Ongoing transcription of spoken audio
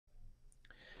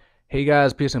Hey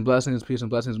guys, peace and blessings,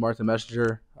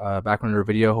 MarcTheMessenger. Back on another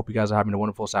video. Hope you guys are having a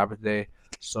wonderful Sabbath day.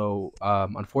 So,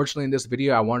 unfortunately, in this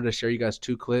video, I wanted to share you guys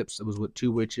two clips. It was with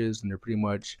two witches, and they're pretty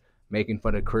much making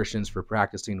fun of Christians for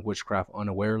practicing witchcraft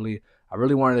unawarely. I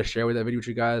really wanted to share that video with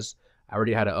you guys. I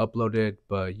already had it uploaded,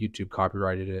 but YouTube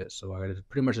copyrighted it, so I got to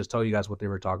pretty much just tell you guys what they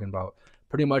were talking about.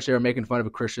 Pretty much, they were making fun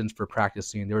of Christians for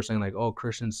practicing. They were saying like, "Oh,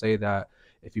 Christians say that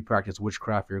if you practice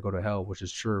witchcraft, you'll go to hell," which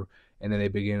is true. And then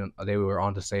they were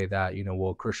on to say that,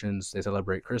 well, Christians, they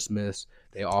celebrate Christmas,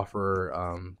 they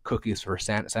offer cookies for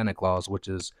Santa Claus, which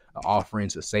is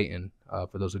offerings to Satan.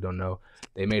 For those who don't know,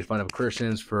 they made fun of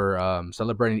Christians for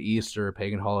celebrating Easter, a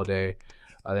pagan holiday.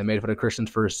 They made fun of Christians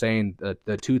for saying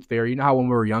the tooth fairy. You know how when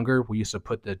we were younger, we used to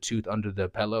put the tooth under the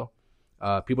pillow?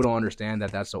 People don't understand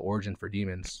that that's the origin for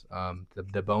demons.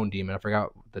 The bone demon, I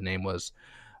forgot what the name was.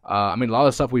 I mean, a lot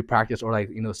of stuff we practice, or like,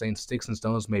 saying sticks and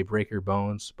stones may break your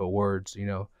bones, but words,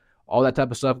 all that type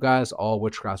of stuff, guys, all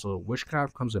witchcraft. So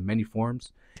witchcraft comes in many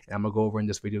forms. And I'm going to go over in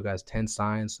this video, guys, 10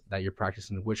 signs that you're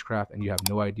practicing witchcraft and you have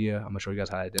no idea. I'm going to show you guys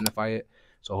how to identify it.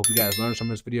 So I hope you guys learned from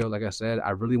this video. Like I said,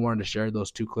 I really wanted to share those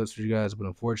two clips with you guys, but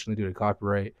unfortunately, due to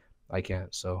copyright, I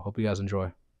can't. So hope you guys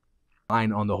enjoy.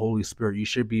 On the Holy Spirit, you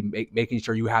should be making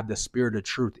sure you have the spirit of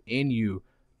truth in you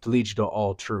to lead you to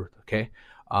all truth. Okay.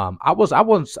 I'm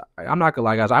not gonna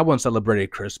lie, guys. I once celebrated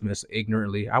Christmas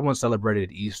ignorantly. I once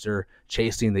celebrated Easter,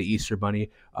 chasing the Easter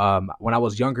bunny. When I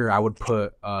was younger, I would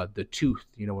put the tooth.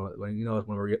 When we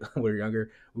were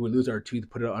younger, we would lose our tooth,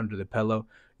 put it under the pillow.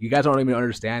 You guys don't even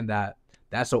understand that.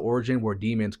 That's the origin where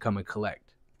demons come and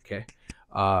collect. Okay.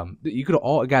 You could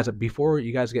all, guys, before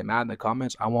you guys get mad in the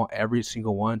comments, I want every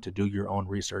single one to do your own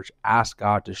research. Ask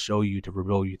God to show you, to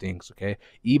reveal you things. Okay.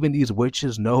 Even these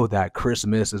witches know that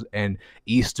Christmas and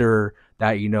Easter,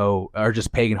 that, are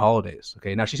just pagan holidays.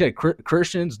 Okay. Now she said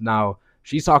Christians. Now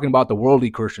she's talking about the worldly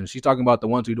Christians. She's talking about the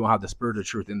ones who don't have the spirit of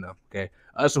truth in them. Okay.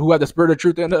 Us who have the spirit of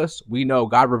truth in us, we know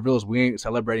God reveals we ain't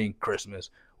celebrating Christmas.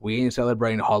 We ain't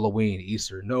celebrating Halloween,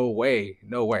 Easter. No way.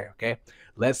 No way. Okay.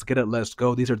 Let's get it. Let's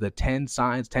go. These are the 10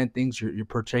 signs, 10 things you're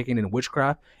partaking in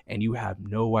witchcraft and you have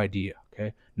no idea.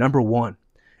 Okay. Number 1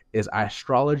 is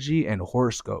astrology and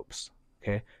horoscopes.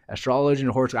 Okay. Astrology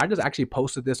and horoscopes. I just actually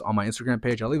posted this on my Instagram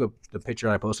page. I'll leave the picture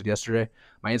that I posted yesterday.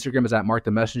 My Instagram is at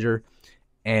MarcTheMessenger.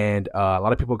 And a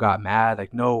lot of people got mad.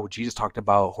 Like, no, Jesus talked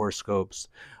about horoscopes.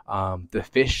 The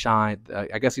fish sign.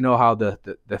 I guess how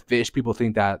the fish, people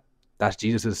think that that's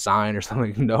Jesus' sign or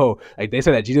something. No, like they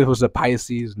said that Jesus was a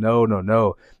Pisces.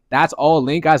 No. That's all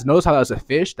linked, guys. Notice how that's a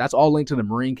fish. That's all linked to the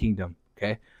marine kingdom.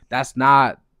 Okay. That's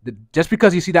not just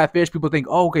because you see that fish, people think,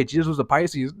 oh, okay, Jesus was a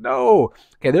Pisces. No.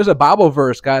 Okay. There's a Bible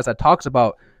verse, guys, that talks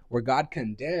about where God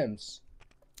condemns.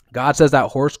 God says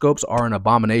that horoscopes are an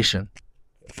abomination.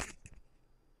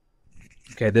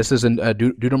 Okay. This is in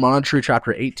Deuteronomy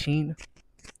chapter 18.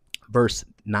 Verse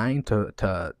 9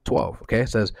 to 12. Okay, it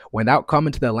says, when thou come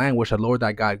into the land which the Lord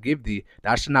thy God give thee,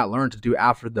 thou shalt not learn to do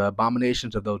after the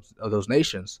abominations of those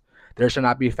nations. There shall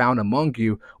not be found among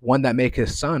you one that make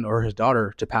his son or his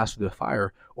daughter to pass through the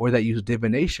fire, or that use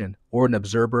divination, or an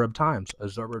observer of times.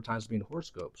 Observer of times being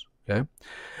horoscopes. Okay,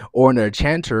 or an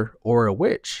enchanter, or a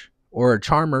witch, or a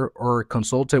charmer, or a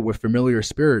consultant with familiar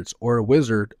spirits, or a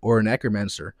wizard, or a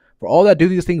necromancer. For all that do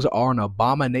these things are an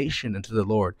abomination unto the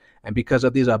Lord. And because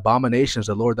of these abominations,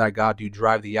 the Lord thy God do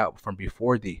drive thee out from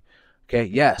before thee. Okay,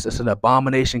 yes, it's an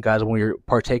abomination, guys, when you're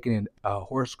partaking in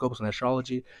horoscopes and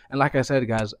astrology. And like I said,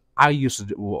 guys, I used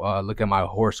to look at my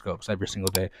horoscopes every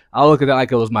single day. I look at that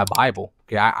like it was my Bible.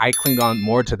 Okay, I clinged on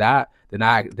more to that than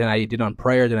I did on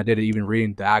prayer, than I did even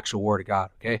reading the actual word of God.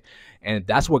 Okay, and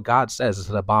that's what God says. It's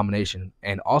an abomination.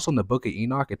 And also in the book of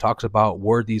Enoch, it talks about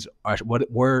where the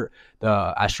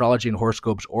astrology and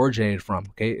horoscopes originated from.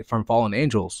 Okay, from fallen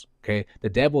angels. Okay, the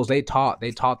devils, they taught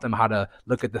them how to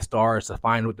look at the stars to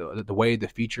find the way, the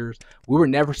features. We were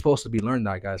never supposed to be learned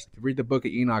that, guys. If you read the book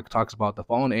of Enoch, it talks about the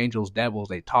fallen angels, devils,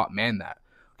 they taught man that.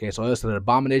 Okay, so it's an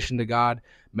abomination to God.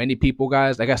 Many people,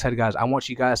 guys, like I said, guys, I want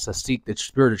you guys to seek the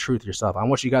spirit of truth yourself. I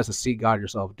want you guys to seek God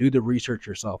yourself. Do the research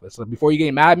yourself. It's like, before you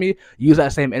get mad at me, use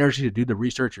that same energy to do the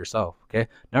research yourself. Okay,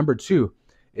 number 2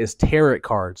 is tarot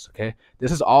cards. Okay,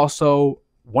 this is also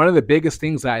one of the biggest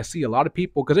things that I see. A lot of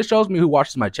people, because it shows me who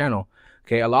watches my channel.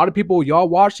 Okay, a lot of people, y'all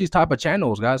watch these type of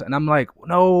channels, guys, and I'm like,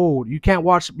 no, you can't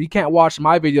watch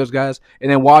my videos, guys, and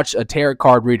then watch a tarot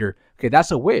card reader. Okay,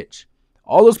 that's a witch.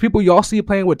 All those people y'all see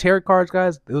playing with tarot cards,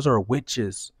 guys, those are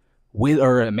witches.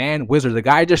 Or a man wizard. The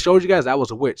guy I just showed you guys, that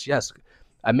was a witch. Yes,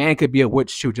 a man could be a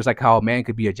witch too, just like how a man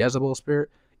could be a Jezebel spirit.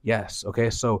 Yes. Okay.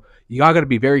 So you got to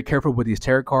be very careful with these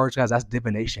tarot cards, guys. That's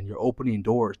divination. You're opening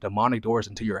doors, demonic doors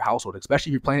into your household,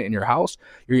 especially if you're playing it in your house.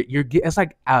 It's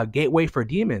like a gateway for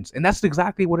demons, and that's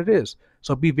exactly what it is.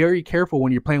 So be very careful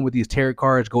when you're playing with these tarot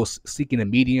cards. Go seeking a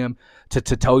medium to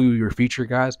tell you your future,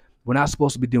 guys. We're not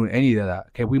supposed to be doing any of that.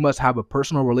 Okay. We must have a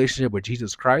personal relationship with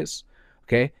Jesus Christ.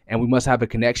 Okay. And we must have a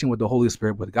connection with the Holy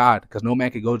Spirit, with God, because no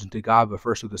man can go into God but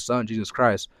first through the Son, Jesus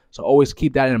Christ. So always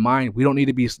keep that in mind. We don't need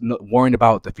to be worrying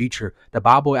about the future. The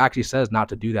Bible actually says not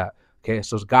to do that. Okay.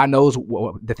 So God knows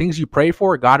the things you pray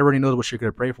for, God already knows what you're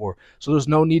going to pray for. So there's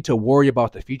no need to worry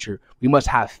about the future. We must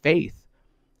have faith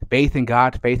in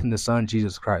God, faith in the Son,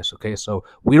 Jesus Christ. Okay, so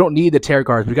we don't need the tarot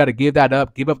cards. We got to give that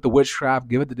up. Give up the witchcraft.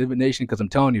 Give up the divination, because I'm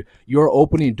telling you, you're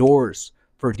opening doors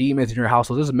for demons in your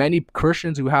household. There's many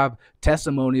Christians who have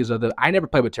testimonies of the. I never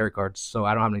played with tarot cards, so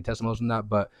I don't have any testimonies on that.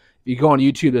 But if you go on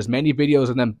YouTube, there's many videos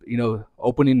of them,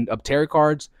 opening up tarot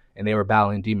cards, and they were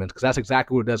battling demons, because that's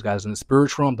exactly what it does, guys. In the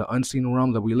spiritual realm, the unseen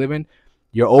realm that we live in,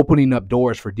 you're opening up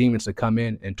doors for demons to come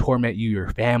in and torment you,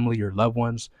 your family, your loved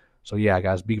ones. So yeah,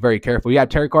 guys, be very careful. You have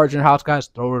tarot cards in your house, guys,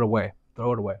 throw it away.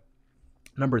 Throw it away.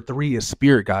 Number 3 is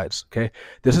spirit guides. Okay,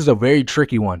 this is a very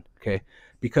tricky one. Okay,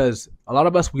 because a lot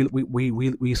of us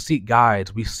we seek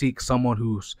guides. We seek someone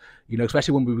who's,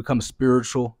 especially when we become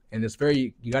spiritual, and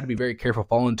you got to be very careful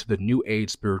falling into the new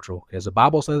age spiritual. Because the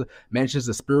Bible mentions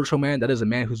the spiritual man, that is a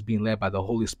man who's being led by the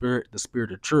Holy Spirit, the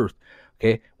Spirit of truth.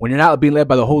 Okay, when you're not being led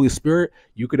by the Holy Spirit,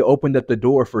 you could open up the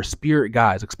door for spirit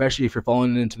guides, especially if you're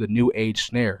falling into the new age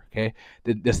snare. Okay,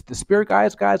 the spirit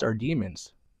guides are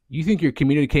demons. You think you're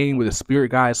communicating with a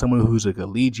spirit guide, someone who's going to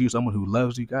lead you, someone who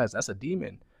loves you, guys? That's a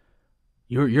demon.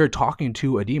 You're talking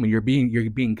to a demon. You're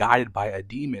being guided by a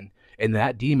demon, and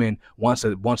that demon wants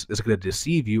is going to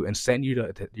deceive you and send you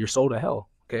to your soul to hell.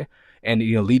 Okay, and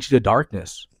lead you to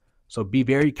darkness. So be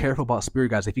very careful about spirit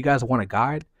guides. If you guys want a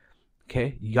guide,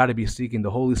 okay, you got to be seeking the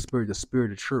Holy Spirit, the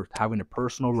Spirit of truth, having a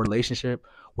personal relationship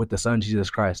with the Son, Jesus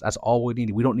Christ. That's all we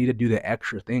need. We don't need to do the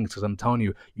extra things, because I'm telling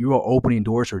you, you are opening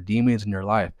doors for demons in your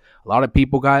life. A lot of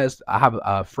people, guys, I have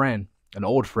a friend, an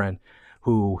old friend,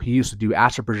 who he used to do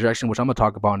astral projection, which I'm going to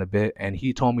talk about in a bit. And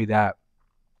he told me that,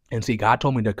 and see, God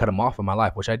told me to cut him off in my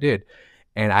life, which I did.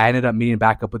 And I ended up meeting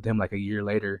back up with him like a year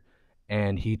later.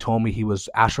 And he told me he was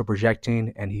astral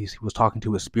projecting, and he was talking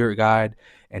to a spirit guide.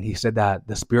 And he said that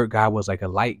the spirit guide was like a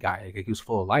light guy. Like he was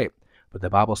full of light. But the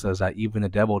Bible says that even the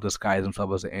devil disguises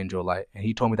himself as an angel of light. And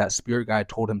he told me that spirit guide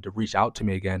told him to reach out to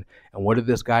me again. And what did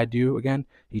this guy do again?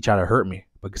 He tried to hurt me.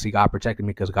 But see, God protected me,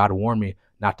 because God warned me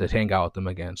not to hang out with them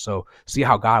again. So see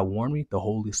how God warned me? The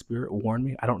Holy Spirit warned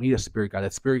me. I don't need a spirit guide.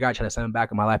 That spirit guide tried to send him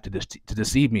back in my life to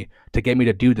deceive me, to get me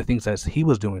to do the things that he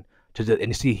was doing. And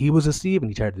you see, he was deceived, and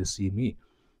he tried to deceive me.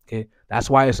 Okay, that's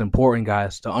why it's important,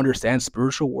 guys, to understand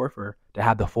spiritual warfare, to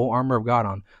have the full armor of God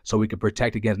on, so we can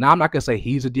protect against. Now, I'm not gonna say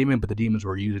he's a demon, but the demons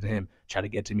were using him try to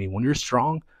get to me. When you're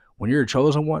strong, when you're a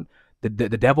chosen one, the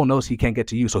devil knows he can't get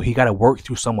to you, so he got to work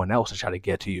through someone else to try to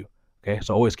get to you. Okay,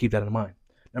 so always keep that in mind.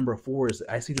 Number 4 is,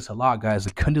 I see this a lot, guys,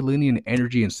 the Kundalini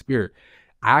energy and spirit.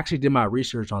 I actually did my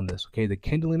research on this. Okay, the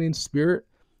Kundalini spirit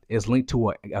is linked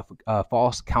to a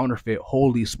false counterfeit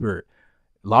Holy Spirit.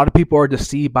 A lot of people are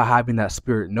deceived by having that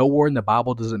spirit. Nowhere in the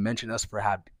Bible does it mention us for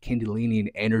have Kundalini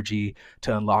energy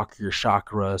to unlock your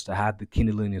chakras, to have the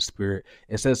Kundalini spirit.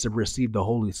 It says to receive the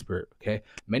Holy Spirit. Okay,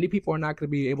 many people are not going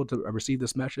to be able to receive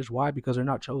this message. Why? Because they're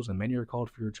not chosen. Many are called,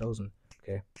 few are chosen.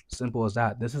 Okay, simple as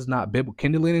that. This is not biblical.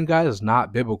 Kundalini, guys, is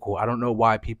not biblical. I don't know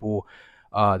why people,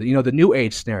 the New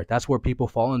Age snare. That's where people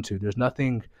fall into. There's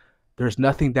nothing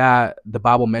that the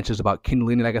Bible mentions about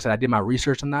Kundalini. Like I said, I did my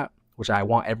research on that, which I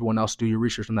want everyone else to do your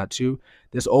research on that too.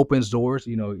 This opens doors.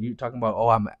 You talking about, oh,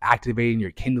 I'm activating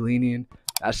your Kundalini.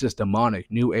 That's just demonic,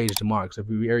 New Age demonic. So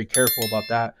be very careful about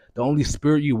that. The only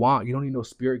spirit you want, you don't need no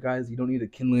spirit, guys. You don't need a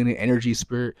Kundalini energy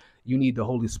spirit. You need the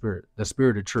Holy Spirit, the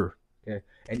Spirit of truth. Okay,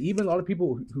 and even a lot of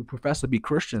people who profess to be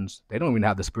Christians, they don't even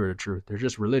have the Spirit of truth. They're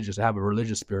just religious. They have a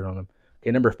religious spirit on them.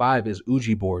 Okay, number 5 is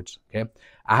Ouija boards. Okay,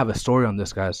 I have a story on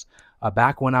this, guys.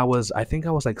 Back when I think I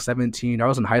was like 17. I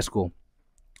was in high school.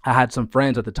 I had some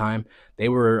friends at the time. They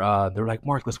were like,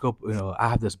 Mark, let's go. I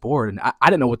have this board, and I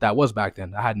didn't know what that was back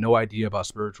then. I had no idea about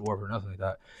spiritual warfare or nothing like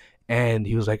that. And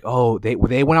he was like, oh, they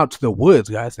went out to the woods,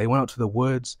 guys. They went out to the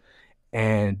woods,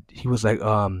 and he was like,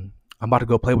 I'm about to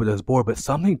go play with this board, but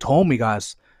something told me,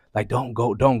 guys, like, don't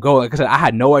go. Like I said, I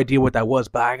had no idea what that was,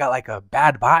 but I got like a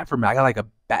bad vibe from it. I got like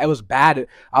it was bad.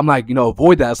 I'm like,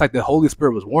 avoid that. It's like the Holy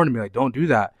Spirit was warning me, like, don't do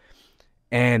that.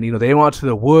 And they went out to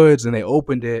the woods and they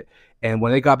opened it. And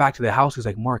when they got back to the house, he's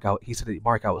like, Mark, I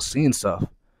was seeing stuff.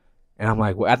 And I'm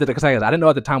like, well, I didn't know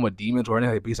at the time what demons were or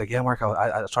anything. But he's like, yeah, Mark,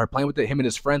 I started playing with it. Him and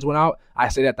his friends went out. I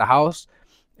stayed at the house.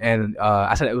 And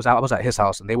I said I was at his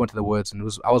house, and they went to the woods, and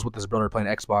I was with his brother playing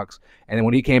Xbox. And then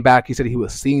when he came back, he said he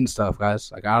was seeing stuff,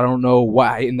 guys. Like, I don't know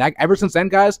why. And ever since then,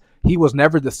 guys, he was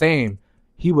never the same.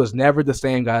 He was never the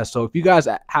same, guys. So if you guys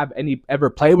have ever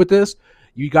played with this,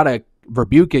 you gotta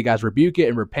rebuke it, guys. Rebuke it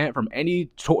and repent from any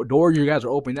door you guys are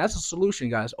opening. That's the solution,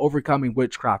 guys. Overcoming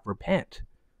witchcraft. Repent.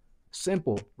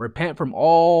 Simple. Repent from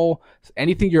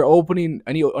anything you're opening,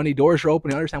 any doors you're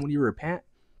opening. Understand, when you repent,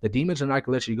 the demons are not going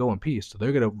to let you go in peace. So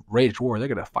they're going to rage war. They're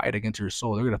going to fight against your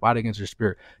soul. They're going to fight against your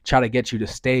spirit, try to get you to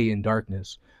stay in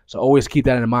darkness. So always keep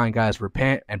that in mind, guys.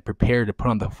 Repent and prepare to put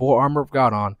on the full armor of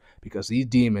God on, because these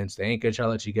demons, they ain't going to try to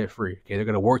let you get free. Okay, they're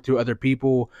going to work through other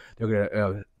people. They're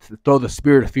going to throw the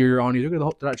spirit of fear on you. They're going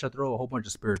to try to throw a whole bunch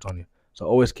of spirits on you. So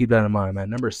always keep that in mind, man.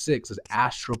 Number 6 is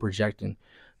astral projecting.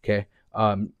 Okay,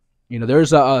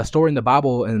 there's a story in the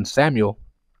Bible in Samuel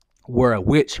where a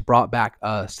witch brought back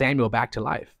Samuel back to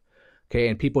life. Okay,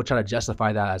 and people try to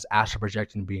justify that as astral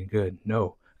projecting being good.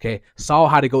 No. Okay, Saul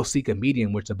had to go seek a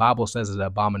medium, which the Bible says is an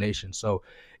abomination. So,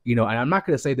 and I'm not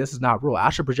going to say this is not real.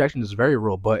 Astral projection is very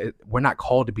real, but we're not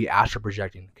called to be astral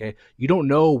projecting. Okay, you don't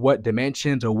know what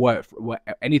dimensions or what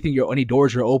any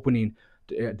doors you're opening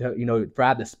to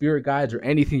grab the spirit guides or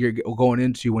anything you're going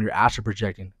into when you're astral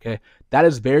projecting. Okay, that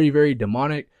is very, very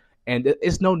demonic. And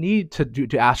it's no need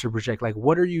to astral project. Like,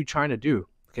 what are you trying to do?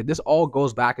 Okay, this all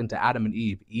goes back into Adam and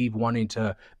Eve. Eve wanting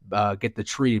to get the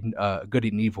tree good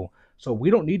and evil. So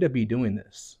we don't need to be doing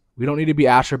this. We don't need to be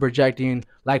astral projecting.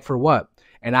 Like, for what?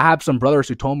 And I have some brothers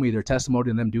who told me their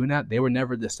testimony of them doing that. They were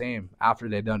never the same after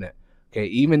they done it. Okay,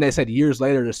 even they said years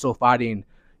later they're still fighting,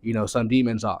 some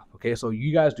demons off. Okay, so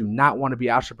you guys do not want to be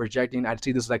astral projecting. I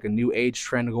see this like a new age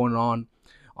trend going on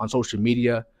social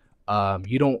media.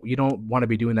 You don't want to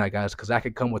be doing that, guys, because that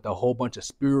could come with a whole bunch of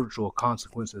spiritual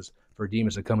consequences for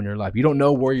demons to come in your life. You don't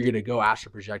know where you're going to go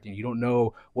astral projecting. You don't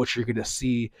know what you're going to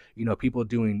see. People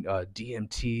doing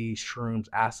DMT, shrooms,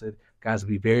 acid. Guys,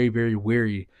 be very, very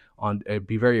wary on.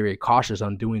 Be very, very cautious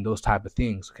on doing those type of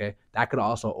things. Okay, that could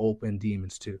also open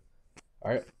demons too.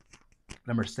 All right.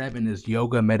 Number 7 is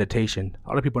yoga meditation. A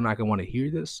lot of people are not going to want to hear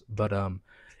this, but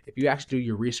if you actually do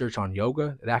your research on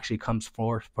yoga, it actually comes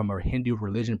forth from a Hindu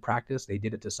religion practice. They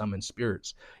did it to summon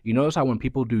spirits. You notice how when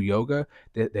people do yoga,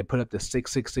 they put up the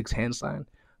 666 hand sign?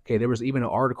 Okay, there was even an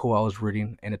article I was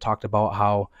reading, and it talked about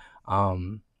how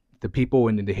the people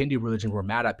in the Hindu religion were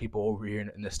mad at people over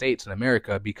here in the States, in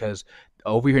America, because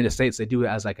over here in the States, they do it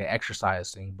as like an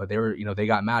exercise thing. But they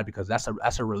got mad because that's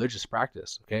a religious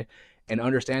practice, okay? And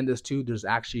understand this too, there's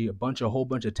actually a whole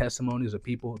bunch of testimonies of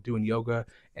people doing yoga,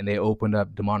 and they opened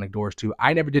up demonic doors too.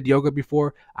 I never did yoga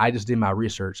before. I just did my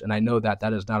research, and I know that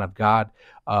is not of God.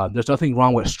 There's nothing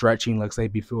wrong with stretching, like say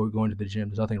before going to the gym.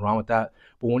 There's nothing wrong with that.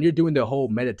 But when you're doing the whole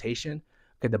meditation,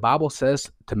 okay, the Bible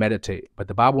says to meditate. But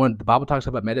when the Bible talks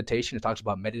about meditation, it talks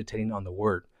about meditating on the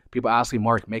word. People ask me,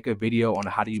 Mark, make a video on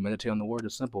how do you meditate on the word.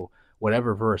 It's simple.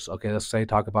 Whatever verse. Okay, let's say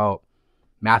talk about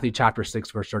Matthew chapter 6,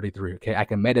 verse 33. Okay, I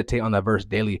can meditate on that verse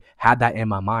daily. Have that in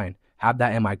my mind. Have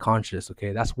that in my conscious.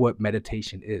 Okay, that's what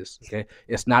meditation is. Okay,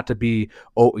 it's not to be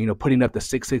putting up the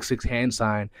 666 hand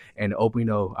sign and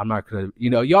I'm not gonna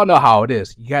y'all know how it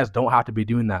is. You guys don't have to be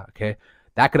doing that. Okay,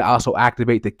 that could also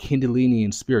activate the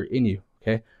Kundalini spirit in you.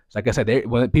 Okay, so like I said,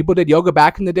 when people did yoga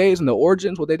back in the days and the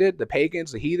origins, what they did, the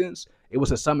pagans, the heathens, it was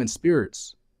to summon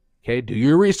spirits. Okay, do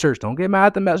your research. Don't get mad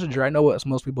at the messenger. I know what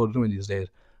most people are doing these days,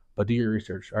 but do your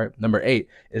research. All right. Number 8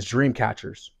 is dream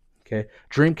catchers. Okay,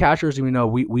 dream catchers.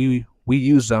 We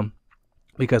use them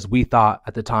because we thought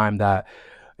at the time that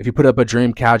if you put up a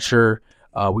dream catcher,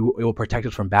 it will protect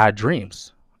us from bad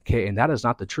dreams. Okay, and that is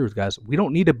not the truth, guys. We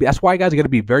don't need to be. That's why, guys, you got to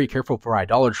be very careful for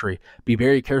idolatry. Be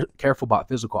very careful about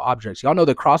physical objects. Y'all know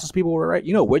the crosses people were, right?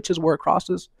 Witches wear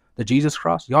crosses, the Jesus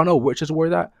cross. Y'all know witches wear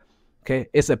that. Okay,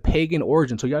 it's a pagan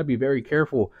origin, so you got to be very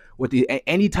careful with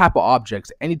any type of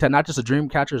objects, anytime, not just the dream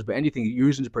catchers, but anything you're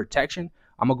using for protection.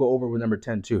 I'm gonna go over with number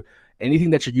 10 too.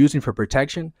 Anything that you're using for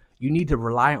protection, you need to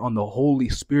rely on the Holy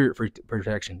Spirit for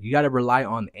protection. You got to rely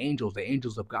on the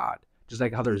angels of God. Just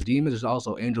like how there's demons, there's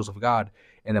also angels of God.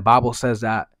 And the Bible says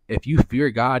that if you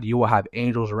fear God, you will have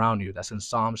angels around you. That's in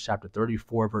Psalms chapter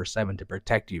 34, verse 7, to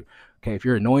protect you. Okay, if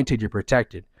you're anointed, you're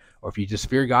protected. Or if you just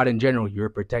fear God in general, you're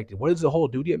protected. What is the whole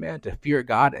duty of man? To fear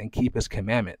God and keep his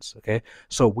commandments. Okay,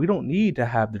 so we don't need to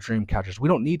have the dream catchers. We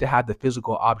don't need to have the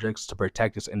physical objects to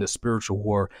protect us in the spiritual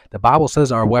war. The Bible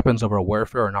says our weapons of our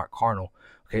warfare are not carnal.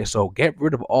 Okay, so get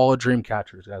rid of all dream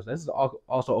catchers, guys. This is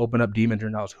also open up demons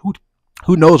in your house.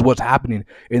 Who knows what's happening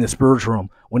in the spiritual realm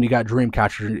when you got dream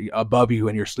catchers above you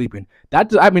and you're sleeping?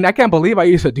 I mean, I can't believe I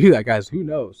used to do that, guys. Who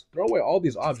knows? Throw away all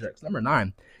these objects. Number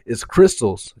 9 is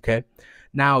crystals. Okay.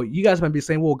 Now, you guys might be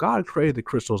saying, well, God created the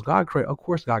crystals. Of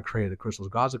course, God created the crystals.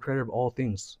 God's the creator of all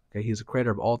things. Okay. He's the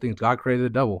creator of all things. God created the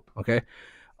devil. Okay.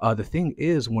 The thing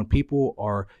is, when people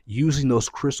are using those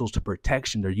crystals to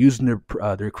protection, they're using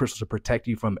their crystals to protect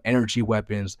you from energy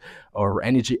weapons or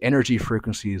energy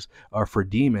frequencies or for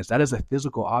demons. That is a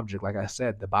physical object. Like I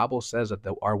said, the Bible says that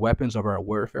our weapons of our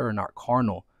warfare are not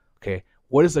carnal. Okay.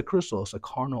 What is a crystal? It's a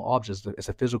carnal object. It's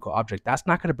a physical object. That's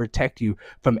not going to protect you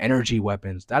from energy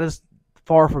weapons. That is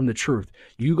far from the truth.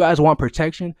 You guys want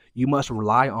protection? You must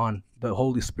rely on the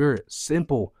Holy Spirit.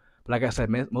 Simple. But like I said,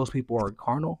 most people are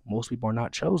carnal. Most people are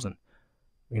not chosen.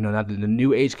 You know, that the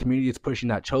new age community is pushing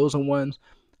that chosen ones.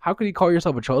 How could you call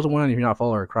yourself a chosen one if you're not a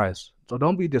follower of Christ? So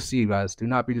don't be deceived, guys. Do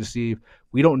not be deceived.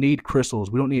 We don't need crystals.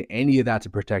 We don't need any of that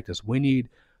to protect us. We need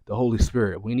the Holy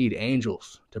Spirit. We need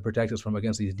angels to protect us from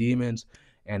against these demons.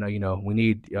 And, you know, we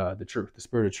need the truth, the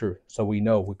spirit of truth. So we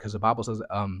know, because the Bible says,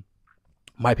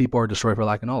 my people are destroyed for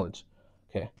lack of knowledge.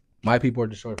 Okay. My people are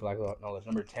destroyed for lack of knowledge.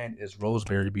 Number 10 is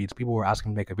rosemary beads. People were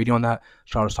asking me to make a video on that.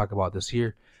 So I'll just talk about this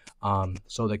here.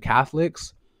 So the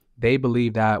Catholics, they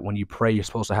believe that when you pray, you're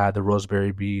supposed to have the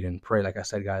rosemary bead and pray. Like I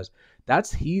said, guys,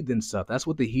 that's heathen stuff. That's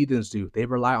what the heathens do. They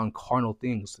rely on carnal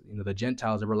things. You know, the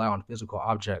Gentiles, they rely on physical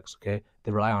objects. Okay.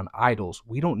 They rely on idols.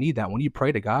 We don't need that. When you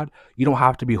pray to God, you don't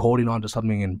have to be holding on to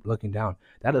something and looking down.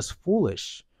 That is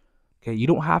foolish. Okay. You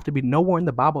don't have to be. Nowhere in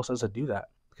the Bible says to do that.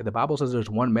 Okay, the Bible says there's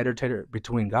one mediator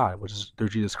between God, which is through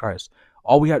Jesus Christ.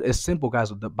 All we have is simple, guys.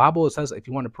 The Bible says if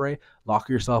you want to pray, lock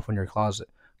yourself in your closet.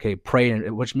 Okay, pray,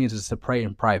 which means it's to pray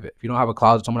in private. If you don't have a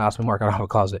closet, someone asked me, Mark, I don't have a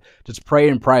closet. Just pray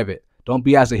in private. Don't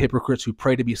be as the hypocrites who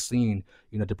pray to be seen,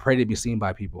 you know, to pray to be seen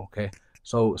by people. Okay,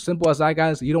 so simple as that,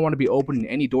 guys. You don't want to be opening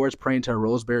any doors praying to a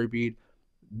rosemary bead.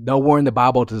 Nowhere in the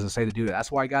Bible does it say to do that.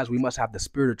 That's why, guys, we must have the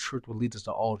spirit of truth, which leads us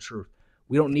to all truth.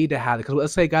 We don't need to have it, because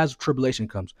let's say, guys, tribulation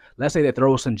comes. Let's say they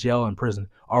throw us in jail and prison.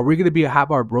 Are we going to have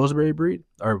our rosemary bead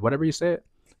or whatever you say it?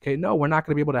 Okay, no, we're not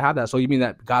going to be able to have that. So you mean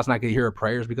that God's not going to hear our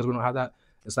prayers because we don't have that?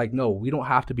 It's like, no, we don't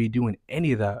have to be doing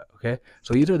any of that. Okay,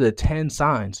 so these are the 10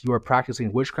 signs you are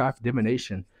practicing witchcraft,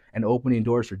 divination, and opening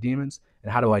doors for demons,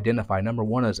 and how to identify. Number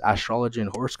 1 is astrology and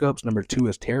horoscopes. Number 2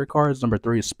 is tarot cards. Number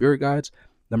 3 is spirit guides.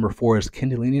 Number 4 is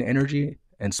Kundalini energy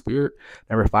and spirit.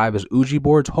 Number 5 is Ouija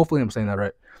boards. Hopefully I'm saying that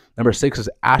right. Number 6 is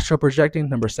astral projecting.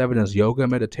 Number 7 is yoga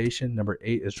meditation. Number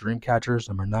 8 is dream catchers.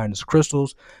 Number 9 is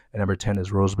crystals. And number 10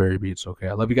 is rosemary beads. Okay,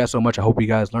 I love you guys so much. I hope you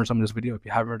guys learned something in this video. If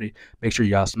you haven't already, make sure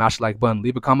you guys smash the like button.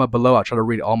 Leave a comment below. I'll try to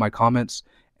read all my comments.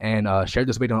 And share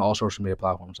this video on all social media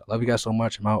platforms. I love you guys so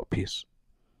much. I'm out. Peace.